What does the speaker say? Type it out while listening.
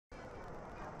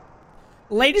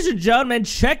Ladies and gentlemen,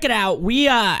 check it out.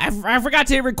 I forgot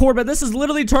to hit record, but this is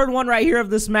literally turn 1 right here of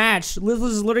this match. This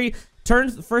is literally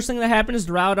the first thing that happened is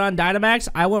Duraludon Dynamax.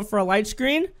 I went for a light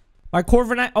screen. My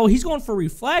Corviknight, oh, he's going for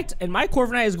Reflect, and my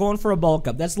Corviknight is going for a bulk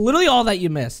up. That's literally all that you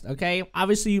missed, okay?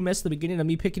 Obviously, you missed the beginning of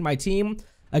me picking my team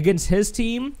against his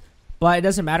team, but it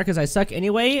doesn't matter because I suck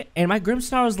anyway, and my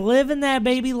Grimmsnarl is living that,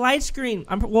 baby. Light screen.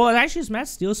 Well, it actually is Matt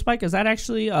Steel Spike. Is that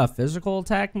actually a physical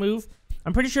attack move?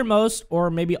 I'm pretty sure most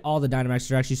or maybe all the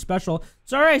Dynamax are actually special.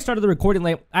 Sorry I started the recording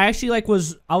late. I actually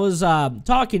I was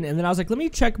talking and then I was like, let me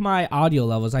check my audio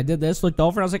levels. I did this, looked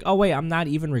over, and I was like, oh wait, I'm not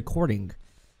even recording.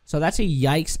 So that's a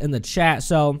yikes in the chat.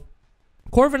 So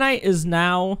Corviknight is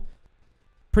now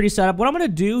pretty set up. What I'm going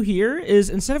to do here is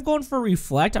instead of going for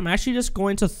Reflect, I'm actually just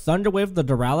going to Thunder Wave the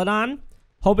Duraludon,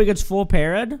 hoping it's full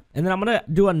parried, and then I'm going to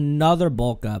do another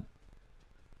bulk up.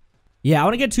 Yeah, I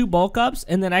want to get 2 bulk ups,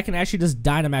 and then I can actually just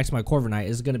Dynamax my Corviknight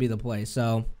is going to be the play.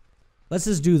 So let's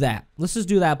just do that. Let's just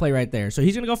do that play right there. So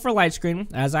he's going to go for a light screen,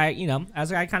 as I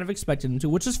kind of expected him to,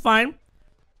 which is fine.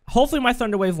 Hopefully my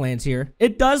Thunder Wave lands here.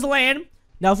 It does land.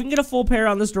 Now, if we can get a full pair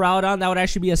on this Duraludon, that would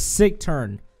actually be a sick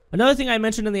turn. Another thing I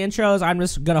mentioned in the intro is I'm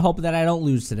just going to hope that I don't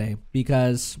lose today,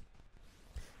 because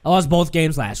I lost both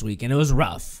games last week, and it was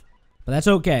rough. But that's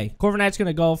okay. Corviknight's going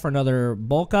to go for another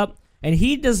bulk up. And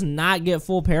he does not get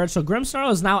full paired, so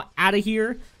Grimmsnarl is now out of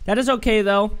here. That is okay,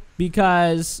 though,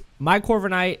 because my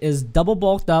Corviknight is double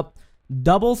bulked up,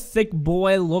 double thick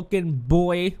boy-looking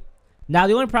boy. Now,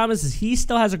 the only problem is he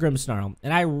still has a Grimmsnarl,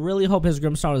 and I really hope his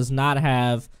Grimmsnarl does not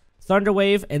have Thunder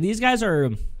Wave. And these guys are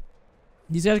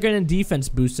getting defense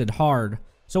boosted hard.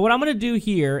 So what I'm going to do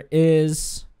here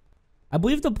is, I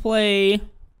believe the play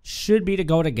should be to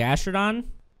go to Gastrodon.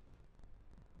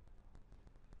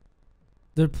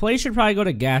 The play should probably go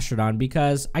to Gastrodon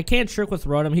because I can't trick with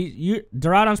Rotom.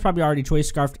 Duraludon's probably already Choice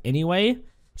Scarfed anyway.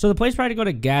 So the play's probably to go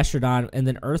to Gastrodon and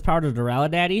then Earth Power to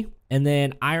Duraludaddy and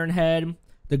then Iron Head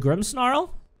the Grimmsnarl.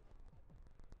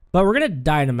 But we're going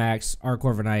to Dynamax our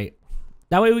Corviknight.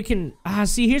 That way we can...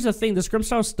 see, here's the thing. This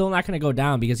Grimmsnarl's still not going to go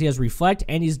down because he has Reflect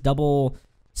and he's double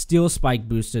Steel Spike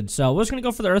boosted. So we're just going to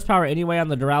go for the Earth Power anyway on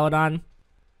the Duraludon.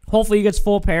 Hopefully he gets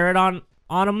full parried on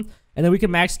him. And then we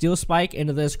can max Steel Spike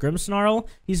into this Grimmsnarl.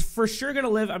 He's for sure going to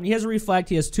live. I mean, he has a Reflect.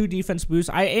 He has 2 defense boosts.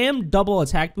 I am double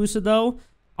attack boosted, though,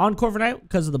 on Corviknight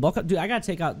because of the bulk up. Dude, I got to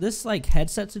take out this,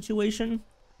 headset situation.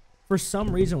 For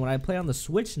some reason, when I play on the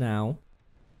Switch now,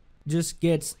 it's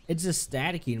just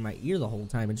staticky in my ear the whole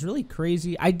time. It's really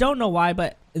crazy. I don't know why,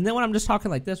 but... And then when I'm just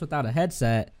talking like this without a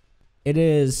headset,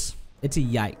 it's a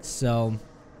yikes. So,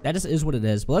 that just is what it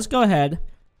is. But let's go ahead.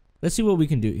 Let's see what we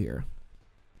can do here.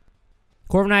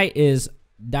 Corviknight is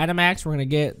Dynamax. We're going to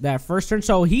get that first turn.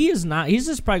 So he's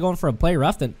just probably going for a play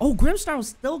rough then. Oh, Grimmsnarl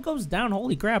still goes down.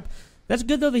 Holy crap. That's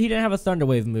good, though, that he didn't have a Thunder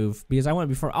Wave move because I went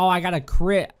before. Oh, I got a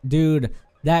crit. Dude,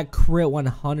 that crit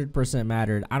 100%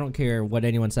 mattered. I don't care what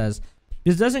anyone says.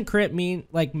 This doesn't crit mean,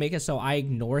 make it so I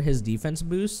ignore his defense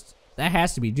boost. That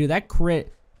has to be. Dude, that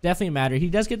crit definitely mattered. He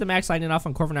does get the max lightning off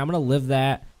on Corviknight. I'm going to live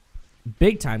that.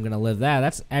 Big time going to live that.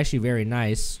 That's actually very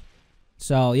nice.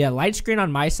 So, yeah, light screen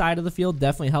on my side of the field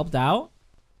definitely helped out.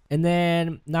 And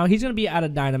then, now he's going to be out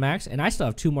of Dynamax, and I still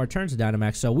have 2 more turns of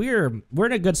Dynamax. So, we're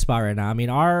in a good spot right now. I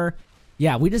mean,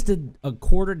 we just did a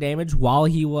quarter damage while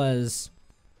he was...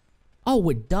 Oh,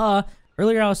 wait, duh.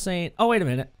 Earlier I was saying... Oh, wait a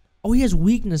minute. Oh, he has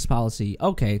weakness policy.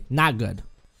 Okay, not good.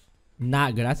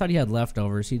 Not good. I thought he had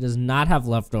leftovers. He does not have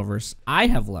leftovers. I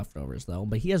have leftovers, though,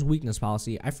 but he has weakness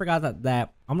policy. I forgot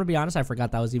that I'm going to be honest, I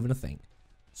forgot that was even a thing.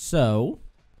 So...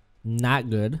 Not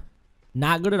good.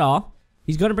 Not good at all.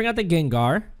 He's going to bring out the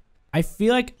Gengar. I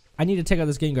feel like I need to take out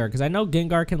this Gengar because I know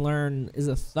Gengar can learn, is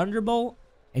a Thunderbolt,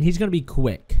 and he's going to be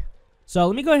quick. So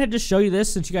let me go ahead and just show you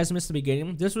this since you guys missed the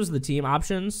beginning. This was the team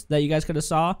options that you guys could have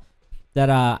saw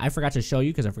that I forgot to show you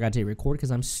because I forgot to record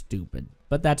because I'm stupid.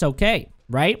 But that's okay,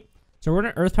 right? So we're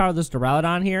going to Earth Power this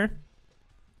Duraludon here.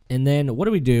 And then what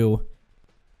do we do?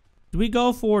 Do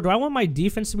I want my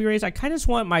defense to be raised? I kind of just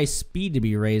want my speed to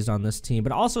be raised on this team.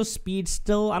 But also speed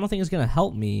still, I don't think is going to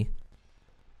help me.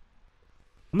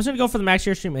 I'm just going to go for the max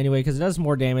airstream anyway because it does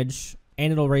more damage.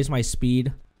 And it'll raise my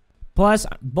speed. Plus,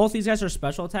 both these guys are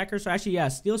special attackers. So actually, yeah,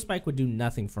 Steel Spike would do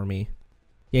nothing for me.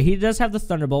 Yeah, he does have the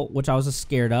Thunderbolt, which I was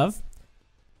scared of.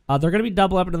 They're going to be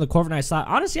double up into the Corviknight slot.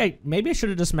 Honestly, maybe I should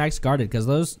have just max guarded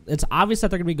because it's obvious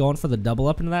that they're going to be going for the double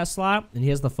up into that slot. And he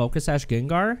has the Focus Sash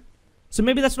Gengar. So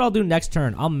maybe that's what I'll do next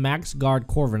turn. I'll max guard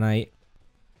Corviknight.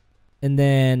 And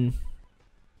then...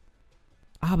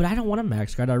 but I don't want to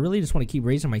max guard. I really just want to keep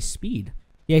raising my speed.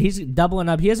 Yeah, he's doubling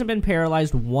up. He hasn't been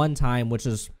paralyzed 1 time, which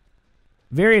is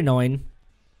very annoying.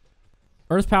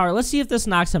 Earth Power. Let's see if this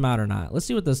knocks him out or not. Let's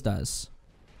see what this does.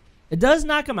 It does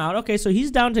knock him out. Okay, so he's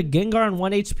down to Gengar on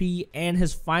 1 HP and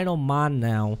his final Mon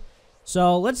now.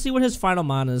 So let's see what his final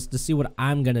Mon is to see what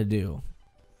I'm going to do.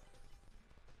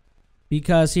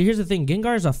 Because, see, here's the thing.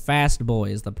 Gengar is a fast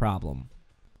boy is the problem.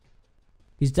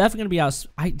 He's definitely going to be out.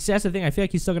 See, that's the thing. I feel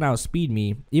like he's still going to outspeed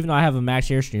me, even though I have a max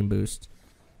Airstream boost.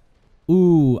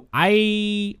 Ooh,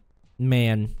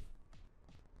 man.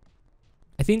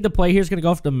 I think the play here is going to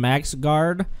go for the max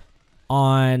guard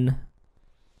on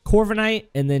Corviknight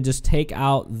and then just take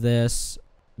out this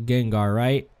Gengar,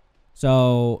 right?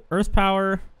 So, Earth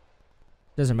Power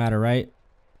doesn't matter, right?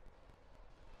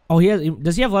 Oh,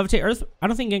 does he have Levitate? Earth? I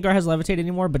don't think Gengar has Levitate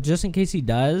anymore, but just in case he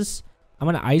does, I'm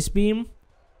going to Ice Beam.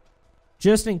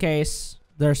 Just in case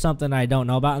there's something I don't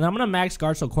know about. And then I'm going to max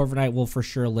guard so Corviknight will for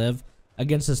sure live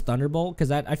against his Thunderbolt. Because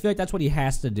I feel like that's what he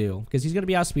has to do. Because he's going to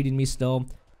be outspeeding me still.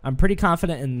 I'm pretty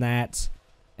confident in that.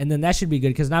 And then that should be good.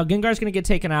 Because now Gengar's going to get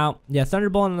taken out. Yeah,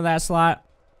 Thunderbolt into that slot.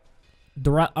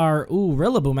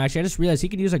 Rillaboom, actually. I just realized he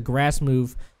could use a grass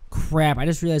move. Crap, I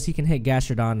just realized he can hit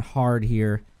Gastrodon hard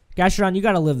here. Gastrodon, you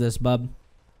got to live this, bub.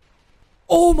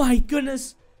 Oh my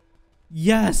goodness.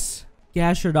 Yes.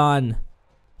 Gastrodon.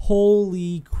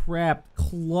 Holy crap.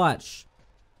 Clutch.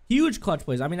 Huge clutch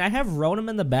plays. I mean, I have Rotom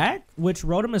in the back, which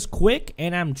Rotom is quick,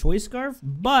 and I'm Choice Scarf,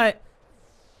 but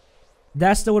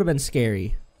that still would have been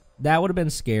scary. That would have been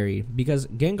scary because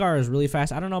Gengar is really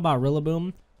fast. I don't know about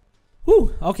Rillaboom.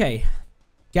 Whew, okay.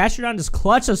 Gastrodon just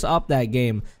clutched us up that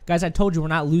game. Guys, I told you we're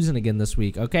not losing again this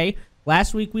week, okay?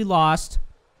 Last week we lost.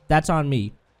 That's on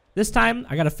me. This time,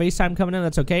 I got a FaceTime coming in.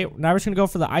 That's okay. Now we're just going to go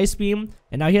for the Ice Beam.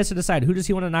 And now he has to decide who does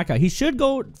he want to knock out. He should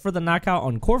go for the knockout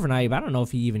on Corviknight, but I don't know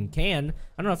if he even can.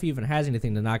 I don't know if he even has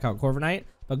anything to knock out Corviknight.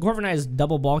 But Corviknight is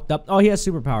double bulked up. Oh, he has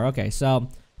superpower. Okay, so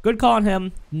good call on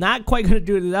him. Not quite going to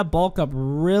do it. That bulk up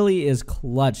really is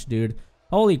clutch, dude.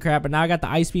 Holy crap. And now I got the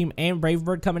Ice Beam and Brave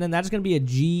Bird coming in. That's going to be a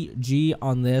GG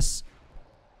on this.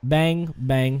 Bang,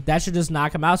 bang. That should just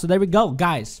knock him out. So there we go,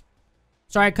 guys.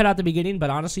 Sorry I cut out the beginning, but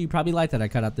honestly, you probably like that I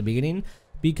cut out the beginning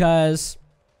because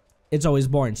it's always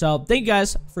boring. So thank you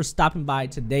guys for stopping by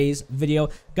today's video.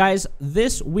 Guys,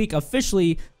 this week,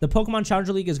 officially, the Pokemon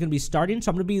Challenger League is going to be starting.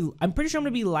 So I'm pretty sure I'm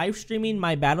going to be live streaming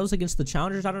my battles against the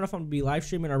challengers. I don't know if I'm going to be live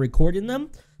streaming or recording them,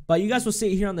 but you guys will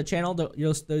see it here on the channel.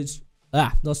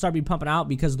 They'll start be pumping out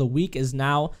because the week is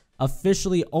now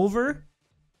officially over.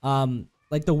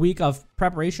 Like the week of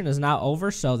preparation is now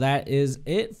over. So that is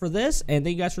it for this. And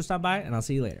thank you guys for stopping by, and I'll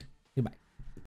see you later.